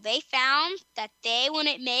metal they found that they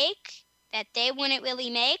wouldn't really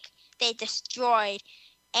make, they destroyed.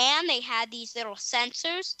 And they had these little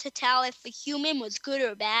sensors to tell if the human was good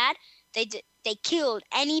or bad. They killed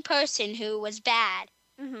any person who was bad.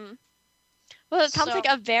 Mm-hmm. Well, it sounds like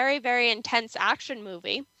a very, very intense action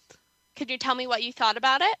movie. Could you tell me what you thought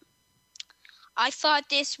about it? I thought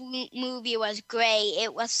this movie was great.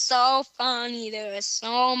 It was so funny. There was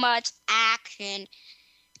so much action.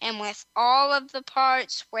 And with all of the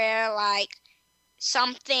parts where, like,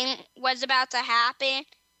 something was about to happen,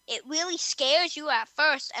 it really scares you at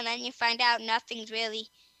first. And then you find out nothing's really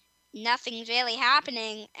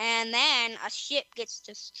happening, and then a ship gets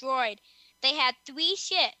destroyed. They had 3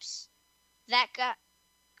 ships that got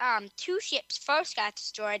 2 ships first got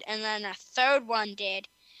destroyed, and then a third one did.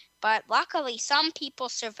 But luckily, some people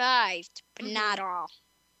survived, but not all.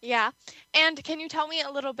 Yeah. And can you tell me a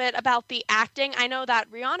little bit about the acting? I know that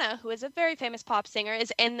Rihanna, who is a very famous pop singer,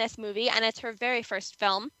 is in this movie, and it's her very first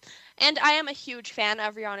film. And I am a huge fan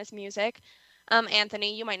of Rihanna's music.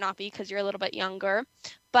 Anthony, you might not be because you're a little bit younger.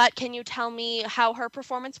 But can you tell me how her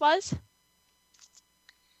performance was?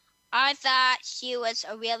 I thought she was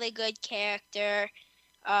a really good character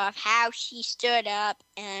of how she stood up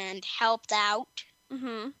and helped out.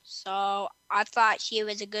 Mm-hmm. So I thought she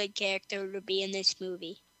was a good character to be in this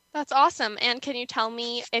movie. That's awesome. And can you tell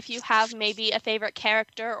me if you have maybe a favorite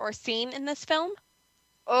character or scene in this film?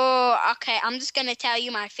 Oh, okay. I'm just going to tell you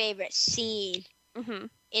my favorite scene. Mm-hmm.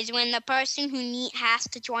 Is when the person who has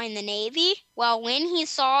to join the Navy, well, when he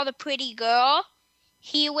saw the pretty girl,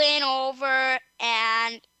 he went over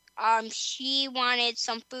and she wanted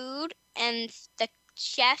some food, and the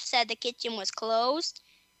chef said the kitchen was closed.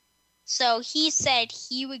 So he said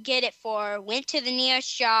he would get it for her, went to the nearest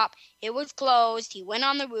shop. It was closed. He went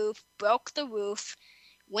on the roof, broke the roof,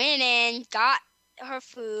 went in, got her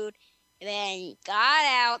food, then got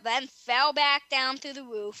out, then fell back down through the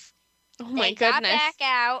roof. Oh my Then got goodness. back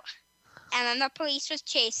out, and then the police was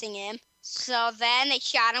chasing him. So then they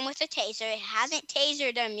shot him with a taser. It hasn't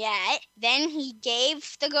tasered him yet. Then he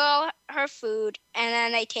gave the girl her food, and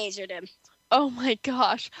then they tasered him. Oh my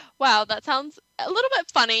gosh. Wow, that sounds a little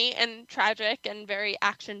bit funny and tragic and very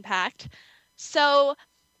action-packed. So,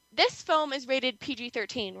 this film is rated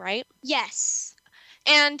PG-13, right? Yes.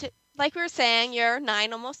 And like we were saying, you're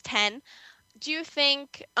 9, almost 10. Do you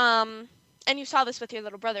think, and you saw this with your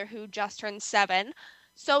little brother who just turned 7.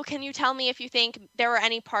 So can you tell me if you think there were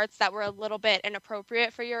any parts that were a little bit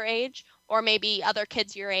inappropriate for your age, or maybe other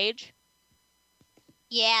kids your age?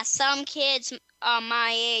 Yeah, some kids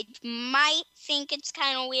my age might think it's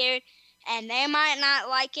kind of weird, and they might not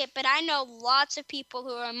like it, but I know lots of people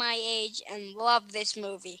who are my age and love this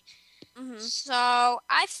movie. Mm-hmm. So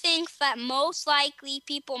I think that most likely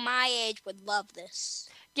people my age would love this.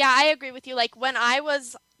 Yeah, I agree with you. Like when I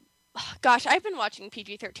was, gosh, I've been watching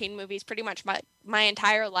PG-13 movies pretty much my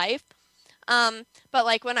entire life. But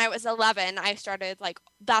like when I was 11, I started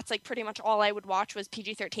that's like pretty much all I would watch was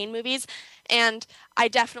PG-13 movies. And I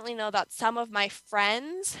definitely know that some of my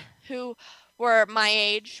friends who were my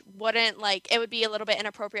age wouldn't it would be a little bit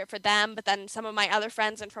inappropriate for them. But then some of my other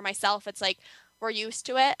friends and for myself, it's like we're used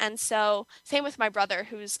to it. And so same with my brother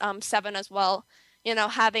who's 7 as well. You know,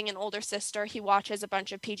 having an older sister, he watches a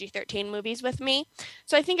bunch of PG-13 movies with me.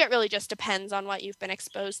 So I think it really just depends on what you've been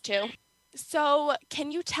exposed to. So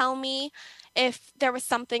can you tell me if there was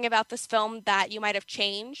something about this film that you might have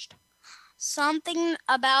changed? Something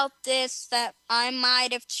about this that I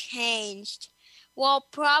might have changed. Well,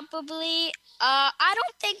 probably, I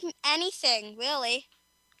don't think anything, really.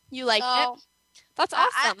 You liked it? That's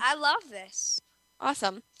awesome. I love this.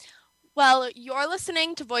 Awesome. Well, you're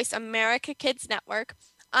listening to Voice America Kids Network.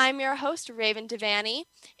 I'm your host, Raven Devaney,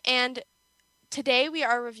 and today we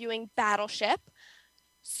are reviewing Battleship.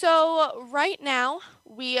 So right now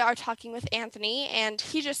we are talking with Anthony, and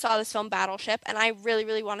he just saw this film Battleship, and I really,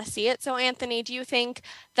 really want to see it. So Anthony, do you think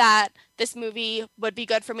that this movie would be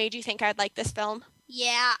good for me? Do you think I'd like this film?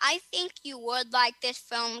 Yeah, I think you would like this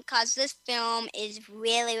film because this film is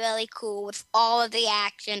really, really cool with all of the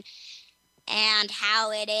action and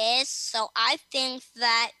how it is. So I think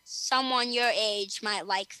that someone your age might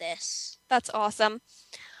like this. That's awesome.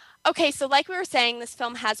 Okay, so like we were saying, this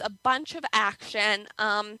film has a bunch of action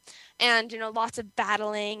and, lots of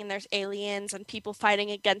battling, and there's aliens and people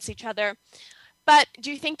fighting against each other. But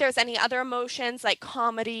do you think there's any other emotions like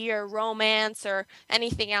comedy or romance or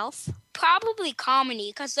anything else? Probably comedy,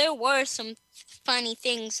 because there were some funny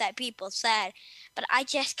things that people said, but I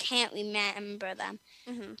just can't remember them.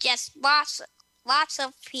 Mm-hmm. Just lots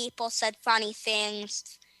of people said funny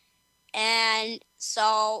things, and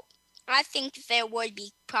so I think there would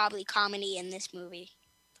be probably comedy in this movie.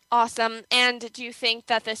 Awesome. And do you think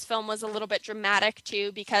that this film was a little bit dramatic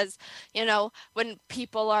too? Because, when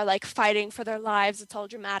people are fighting for their lives, it's all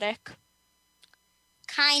dramatic.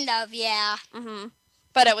 Kind of, yeah. Mm-hmm.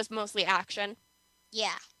 But it was mostly action.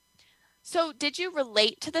 Yeah. So did you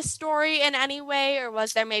relate to the story in any way, or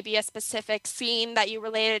was there maybe a specific scene that you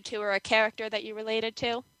related to or a character that you related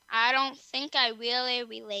to? I don't think I really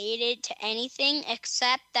related to anything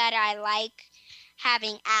except that I like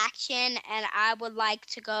having action and I would like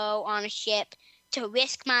to go on a ship to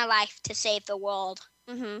risk my life to save the world.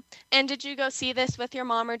 Mm-hmm. And did you go see this with your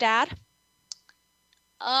mom or dad?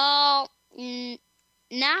 Oh,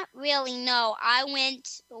 not really, no. I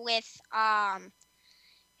went with,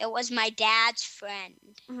 it was my dad's friend.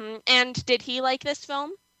 Mm-hmm. And did he like this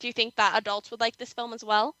film? Do you think that adults would like this film as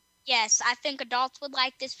well? Yes, I think adults would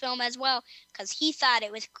like this film as well because he thought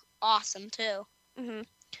it was awesome too. Mm-hmm.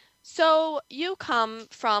 So you come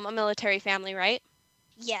from a military family, right?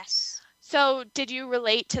 Yes. So did you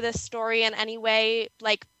relate to this story in any way,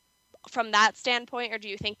 from that standpoint, or do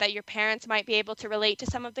you think that your parents might be able to relate to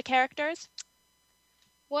some of the characters?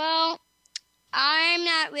 Well, I'm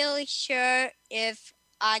not really sure if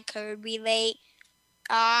I could relate,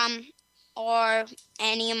 or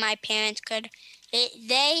any of my parents could.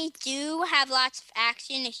 They do have lots of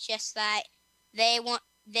action. It's just that they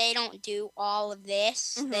don't do all of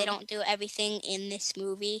this. Mm-hmm. They don't do everything in this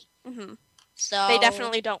movie. Mm-hmm. So they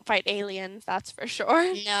definitely don't fight aliens, that's for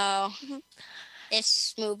sure. No. Mm-hmm.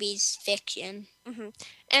 This movie's fiction. Mm-hmm.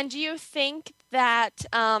 And do you think that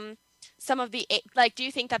some of the, do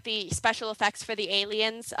you think that the special effects for the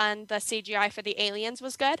aliens and the CGI for the aliens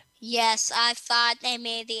was good? Yes, I thought they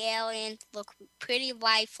made the aliens look pretty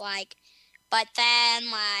lifelike, but then,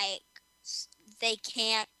 they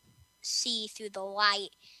can't see through the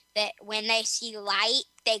light. That when they see light,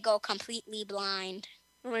 they go completely blind.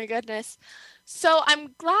 Oh my goodness. So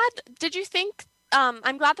I'm glad that you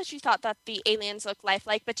thought that the aliens look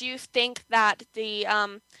lifelike, but do you think that the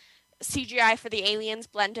CGI for the aliens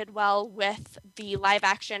blended well with the live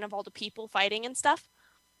action of all the people fighting and stuff?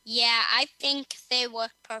 Yeah, I think they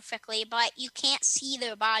work perfectly, but you can't see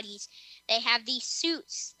their bodies. They have these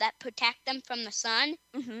suits that protect them from the sun,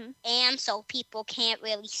 and so people can't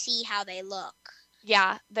really see how they look.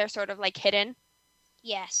 Yeah, they're sort of like hidden.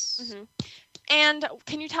 Yes. And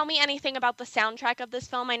can you tell me anything about the soundtrack of this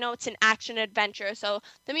film? I know it's an action adventure, so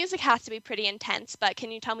the music has to be pretty intense, but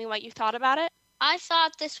can you tell me what you thought about it? I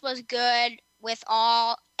thought this was good with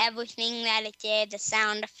everything that it did, the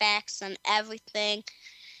sound effects and everything,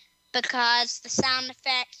 because the sound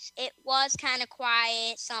effects, it was kind of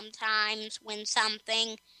quiet sometimes when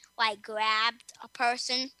something grabbed a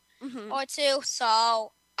person or two,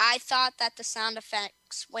 so I thought that the sound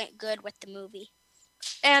effects went good with the movie.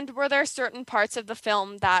 And were there certain parts of the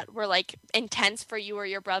film that were intense for you or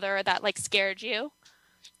your brother that scared you?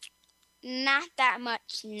 Not that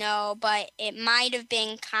much, no, but it might have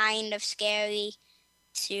been kind of scary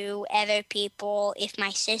to other people. If my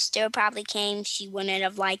sister probably came, she wouldn't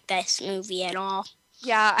have liked this movie at all.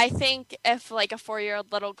 Yeah, I think if a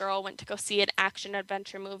 4-year-old little girl went to go see an action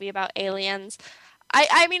adventure movie about aliens,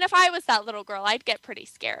 I mean, if I was that little girl, I'd get pretty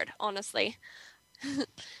scared, honestly.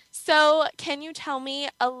 So, can you tell me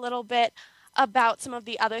a little bit about some of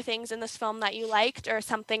the other things in this film that you liked, or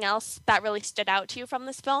something else that really stood out to you from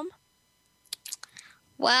this film?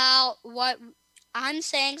 Well, what I'm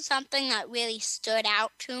saying, something that really stood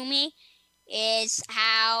out to me is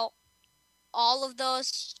how all of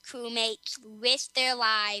those crewmates risked their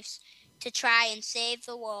lives to try and save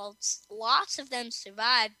the world. Lots of them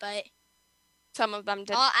survived, but some of them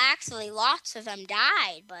did. Well, actually, lots of them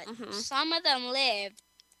died, but some of them lived.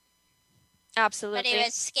 Absolutely. But it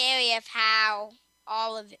was scary of how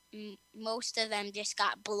most of them just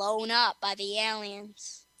got blown up by the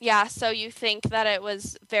aliens. Yeah, so you think that it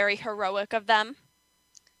was very heroic of them?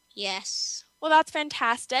 Yes. Well, that's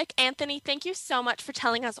fantastic. Anthony, thank you so much for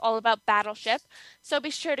telling us all about Battleship. So be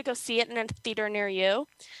sure to go see it in a theater near you.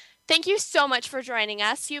 Thank you so much for joining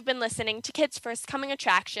us. You've been listening to Kids First Coming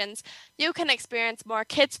Attractions. You can experience more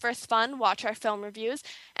Kids First fun, watch our film reviews,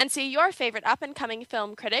 and see your favorite up-and-coming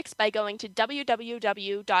film critics by going to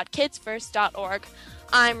www.kidsfirst.org.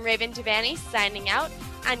 I'm Raven Devaney signing out,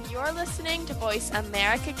 and you're listening to Voice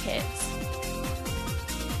America Kids.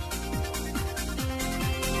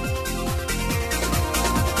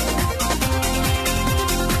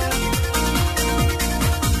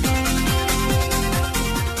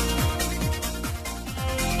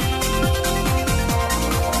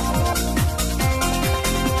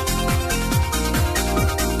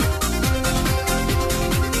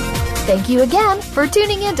 Thank you again for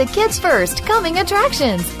tuning in to Kids First Coming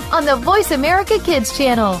Attractions on the Voice America Kids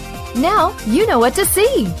channel. Now you know what to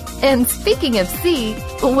see. And speaking of see,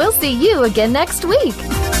 we'll see you again next week.